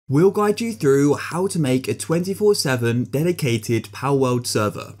We'll guide you through how to make a 24/7 dedicated Palworld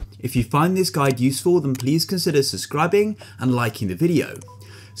server. If you find this guide useful, then please consider subscribing and liking the video.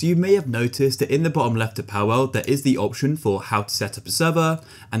 So you may have noticed that in the bottom left of Palworld there is the option for how to set up a server,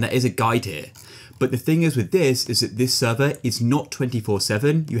 and there is a guide here. But the thing is with this is that this server is not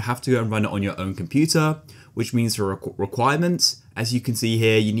 24/7, you have to go and run it on your own computer, which means for requirements, as you can see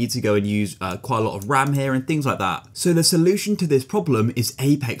here, you need to go and use quite a lot of RAM here and things like that. So the solution to this problem is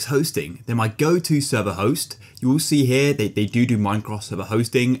Apex hosting. They're my go-to server host. You will see here they do Minecraft server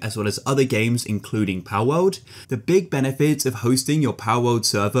hosting as well as other games including Palworld. The big benefits of hosting your Palworld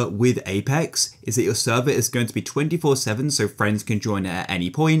server with Apex is that your server is going to be 24/7 so friends can join at any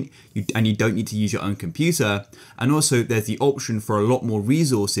point and you don't need to use your own computer, and also there's the option for a lot more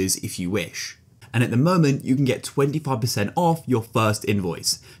resources if you wish. And at the moment, you can get 25% off your first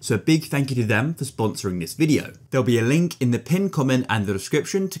invoice. So a big thank you to them for sponsoring this video. There'll be a link in the pinned comment and the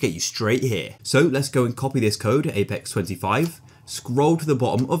description to get you straight here. So let's go and copy this code, Apex25, scroll to the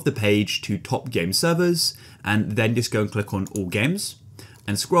bottom of the page to top game servers, and then just go and click on all games,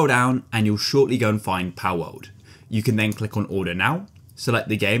 and scroll down and you'll shortly go and find Palworld. You can then click on order now, select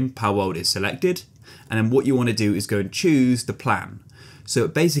the game, Palworld is selected, and then what you want to do is go and choose the plan. So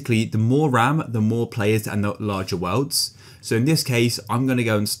basically, the more RAM, the more players and the larger worlds. So in this case, I'm going to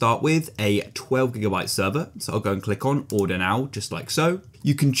go and start with a 12GB server. So I'll go and click on order now, just like so.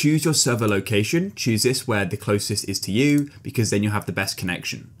 You can choose your server location, choose this where the closest is to you, because then you'll have the best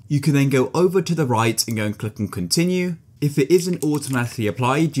connection. You can then go over to the right and go and click on continue. If it isn't automatically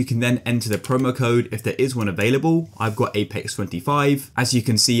applied, you can then enter the promo code if there is one available. I've got Apex25. As you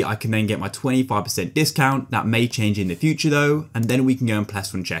can see, I can then get my 25% discount. That may change in the future though, and then we can go and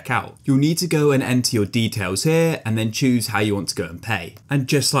press on checkout. You'll need to go and enter your details here and then choose how you want to go and pay. And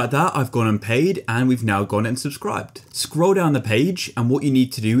just like that, I've gone and paid and we've now gone and subscribed. Scroll down the page and what you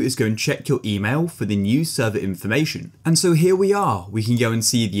need to do is go and check your email for the new server information. And so here we are. We can go and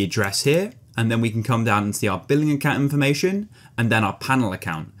see the address here. And then we can come down and see our billing account information and then our panel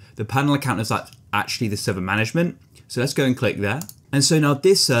account. The panel account is actually the server management. So let's go and click there. And so now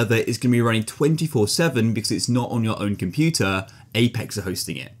this server is going to be running 24/7 because it's not on your own computer. Apex are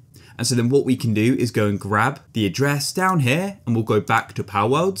hosting it. And so then what we can do is go and grab the address down here and we'll go back to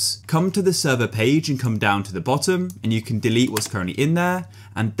Palworlds, come to the server page and come down to the bottom and you can delete what's currently in there.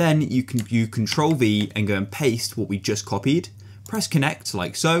 And then you can Control V and go and paste what we just copied. Press connect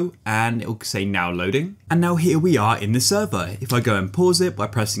like so, and it'll say now loading. And now here we are in the server. If I go and pause it by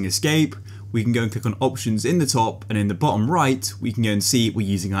pressing escape, we can go and click on options in the top, and in the bottom right, we can go and see we're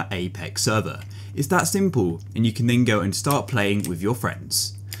using our Apex server. It's that simple, and you can then go and start playing with your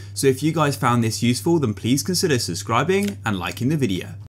friends. So if you guys found this useful, then please consider subscribing and liking the video.